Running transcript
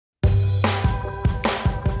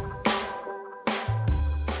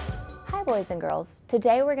boys and girls.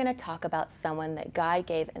 Today we're going to talk about someone that God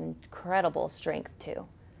gave incredible strength to.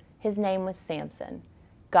 His name was Samson.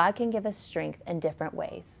 God can give us strength in different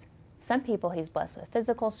ways. Some people he's blessed with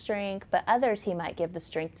physical strength, but others he might give the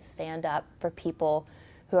strength to stand up for people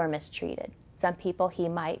who are mistreated. Some people he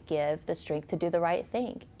might give the strength to do the right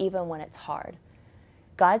thing, even when it's hard.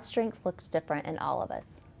 God's strength looks different in all of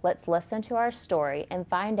us. Let's listen to our story and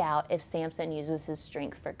find out if Samson uses his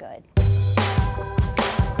strength for good.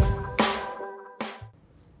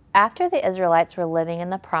 After the Israelites were living in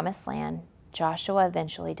the Promised Land, Joshua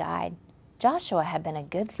eventually died. Joshua had been a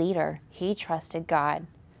good leader. He trusted God.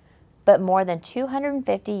 But more than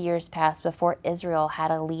 250 years passed before Israel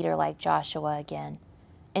had a leader like Joshua again.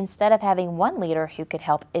 Instead of having one leader who could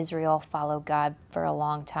help Israel follow God for a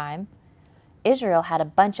long time, Israel had a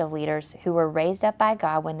bunch of leaders who were raised up by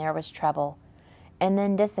God when there was trouble, and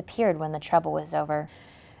then disappeared when the trouble was over.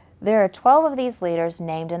 There are 12 of these leaders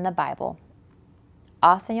named in the Bible: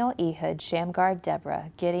 Othniel, Ehud, Shamgar, Deborah,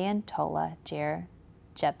 Gideon, Tola, Jair,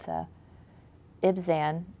 Jephthah,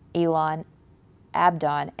 Ibzan, Elon,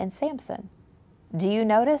 Abdon, and Samson. Do you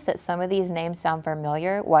notice that some of these names sound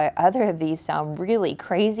familiar, while other of these sound really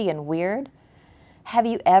crazy and weird? Have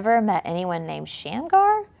you ever met anyone named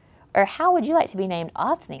Shamgar? Or how would you like to be named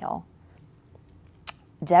Othniel?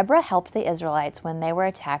 Deborah helped the Israelites when they were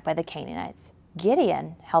attacked by the Canaanites.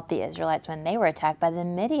 Gideon helped the Israelites when they were attacked by the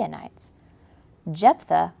Midianites.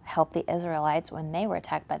 Jephthah helped the Israelites when they were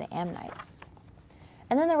attacked by the Ammonites.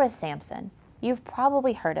 And then there was Samson. You've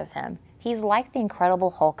probably heard of him. He's like the Incredible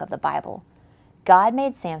Hulk of the Bible. God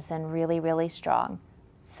made Samson really, really strong.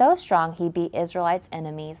 So strong he beat Israelites'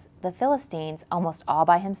 enemies, the Philistines, almost all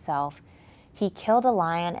by himself. He killed a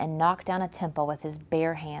lion and knocked down a temple with his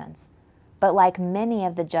bare hands. But like many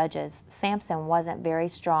of the judges, Samson wasn't very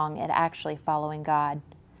strong at actually following God.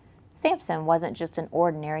 Samson wasn't just an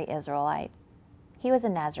ordinary Israelite. He was a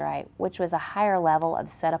Nazirite, which was a higher level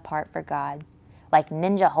of set apart for God, like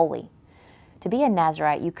ninja holy. To be a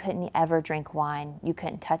Nazirite, you couldn't ever drink wine, you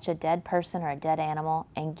couldn't touch a dead person or a dead animal,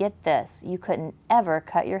 and get this, you couldn't ever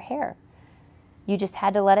cut your hair. You just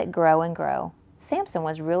had to let it grow and grow. Samson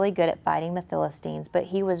was really good at fighting the Philistines, but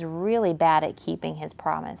he was really bad at keeping his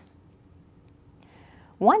promise.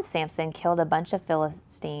 Once Samson killed a bunch of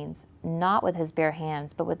Philistines, not with his bare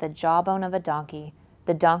hands, but with the jawbone of a donkey.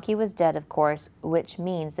 The donkey was dead, of course, which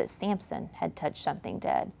means that Samson had touched something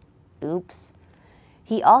dead. Oops.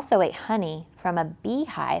 He also ate honey from a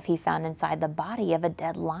beehive he found inside the body of a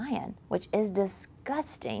dead lion, which is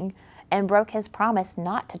disgusting, and broke his promise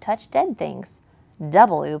not to touch dead things.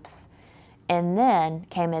 Double oops. And then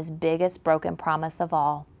came his biggest broken promise of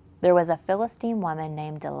all. There was a Philistine woman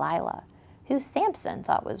named Delilah, who Samson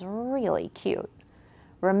thought was really cute.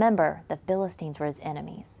 Remember, the Philistines were his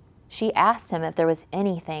enemies. She asked him if there was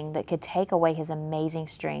anything that could take away his amazing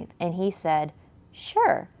strength, and he said,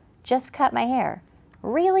 "Sure, just cut my hair."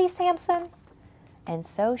 "Really, Samson?" And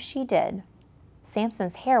so she did.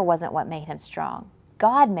 Samson's hair wasn't what made him strong.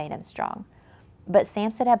 God made him strong. But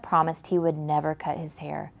Samson had promised he would never cut his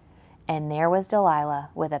hair. And there was Delilah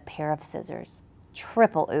with a pair of scissors.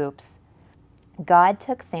 Triple oops. God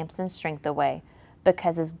took Samson's strength away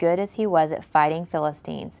because as good as he was at fighting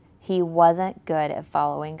Philistines, he wasn't good at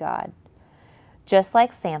following God. Just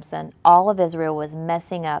like Samson, all of Israel was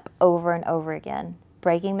messing up over and over again,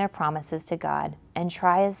 breaking their promises to God, and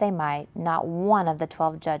try as they might, not one of the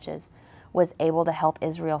 12 judges was able to help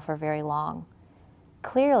Israel for very long.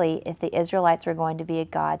 Clearly, if the Israelites were going to be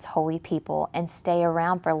God's holy people and stay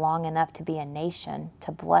around for long enough to be a nation,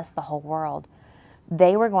 to bless the whole world,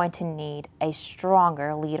 they were going to need a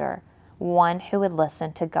stronger leader, one who would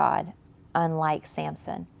listen to God, unlike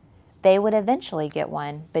Samson. They would eventually get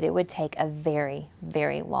one, but it would take a very,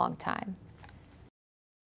 very long time.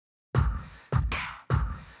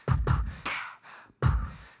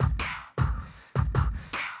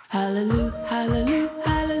 Hallelujah, hallelujah,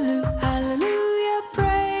 hallelujah, hallelujah,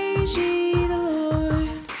 praise ye the Lord.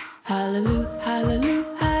 Hallelujah,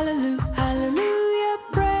 hallelujah, hallelujah, hallelujah,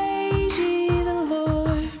 praise ye the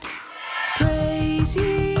Lord. Praise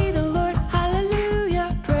ye the Lord,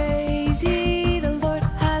 hallelujah, praise ye the Lord,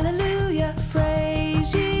 hallelujah,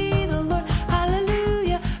 praise ye the Lord,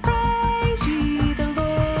 hallelujah, praise ye the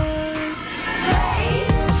Lord.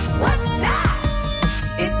 Praise, what's that?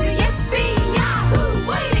 It's a yippee-yahoo,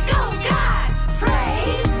 way to go, God! Praise!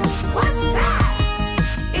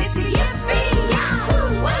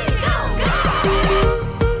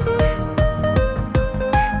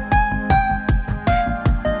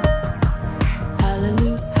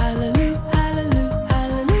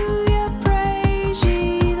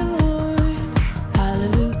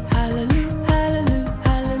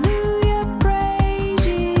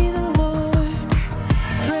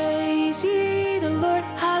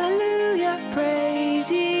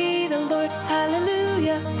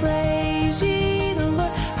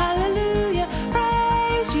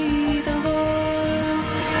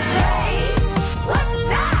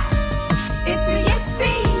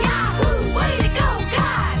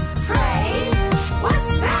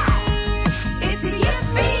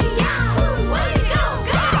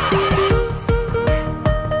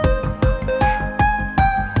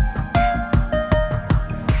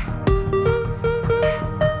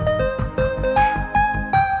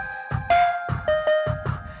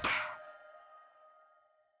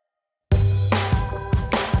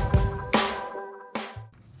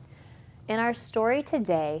 In our story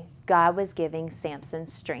today, God was giving Samson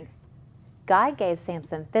strength. God gave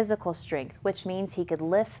Samson physical strength, which means he could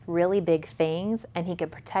lift really big things and he could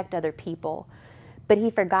protect other people, but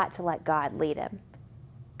he forgot to let God lead him.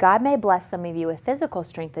 God may bless some of you with physical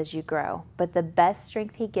strength as you grow, but the best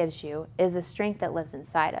strength he gives you is the strength that lives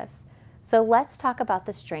inside us. So let's talk about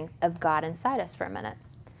the strength of God inside us for a minute.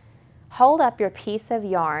 Hold up your piece of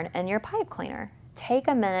yarn and your pipe cleaner. Take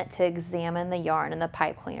a minute to examine the yarn and the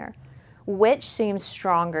pipe cleaner. Which seems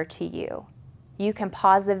stronger to you? You can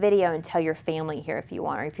pause the video and tell your family here if you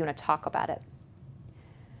want, or if you want to talk about it.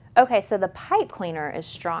 Okay, so the pipe cleaner is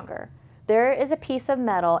stronger. There is a piece of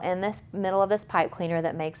metal in this middle of this pipe cleaner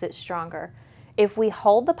that makes it stronger. If we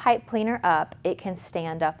hold the pipe cleaner up, it can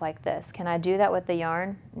stand up like this. Can I do that with the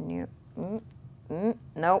yarn?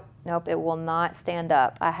 Nope, it will not stand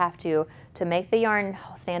up. I have to make the yarn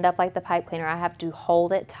stand up like the pipe cleaner, I have to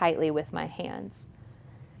hold it tightly with my hands.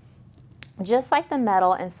 Just like the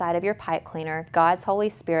metal inside of your pipe cleaner, God's Holy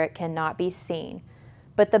Spirit cannot be seen.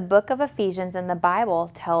 But the book of Ephesians in the Bible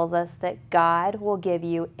tells us that God will give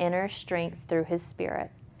you inner strength through His Spirit.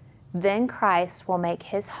 Then Christ will make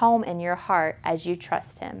His home in your heart as you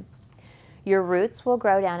trust Him. Your roots will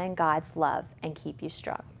grow down in God's love and keep you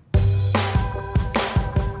strong.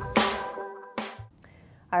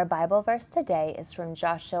 Our Bible verse today is from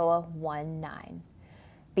Joshua 1:9.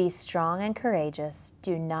 Be strong and courageous.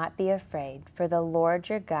 Do not be afraid, for the Lord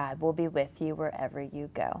your God will be with you wherever you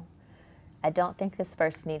go. I don't think this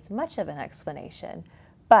verse needs much of an explanation,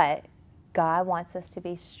 but God wants us to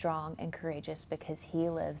be strong and courageous because He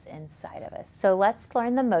lives inside of us. So let's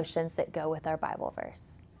learn the motions that go with our Bible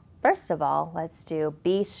verse. First of all, let's do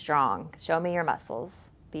be strong. Show me your muscles.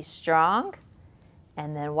 Be strong,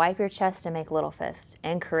 and then wipe your chest and make little fist,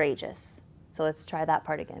 and courageous. So let's try that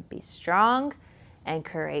part again. Be strong and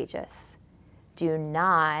courageous. Do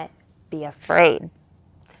not be afraid.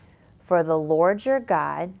 For the Lord your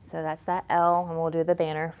God, so that's that L, and we'll do the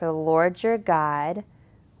banner. For the Lord your God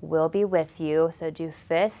will be with you. So do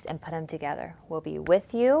fist and put them together. Will be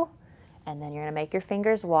with you, and then you're going to make your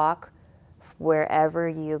fingers walk wherever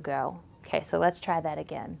you go. Okay, so let's try that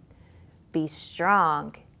again. Be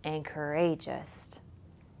strong and courageous,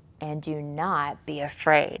 and do not be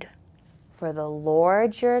afraid. For the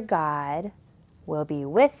Lord your God will be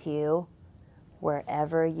with you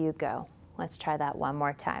wherever you go. Let's try that one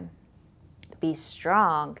more time. Be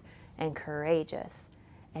strong and courageous,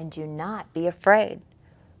 and do not be afraid,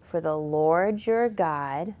 for the Lord your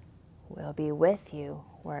God will be with you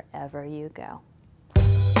wherever you go.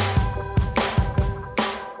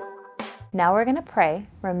 Now we're going to pray.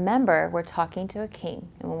 Remember, we're talking to a king,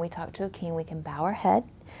 and when we talk to a king, we can bow our head,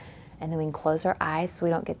 and then we can close our eyes so we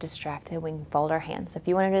don't get distracted. We can fold our hands. So if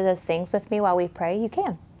you want to do those things with me while we pray, you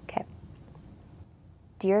can. Okay.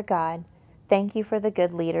 Dear God, thank you for the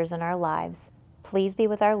good leaders in our lives. Please be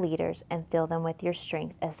with our leaders and fill them with your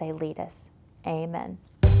strength as they lead us. Amen.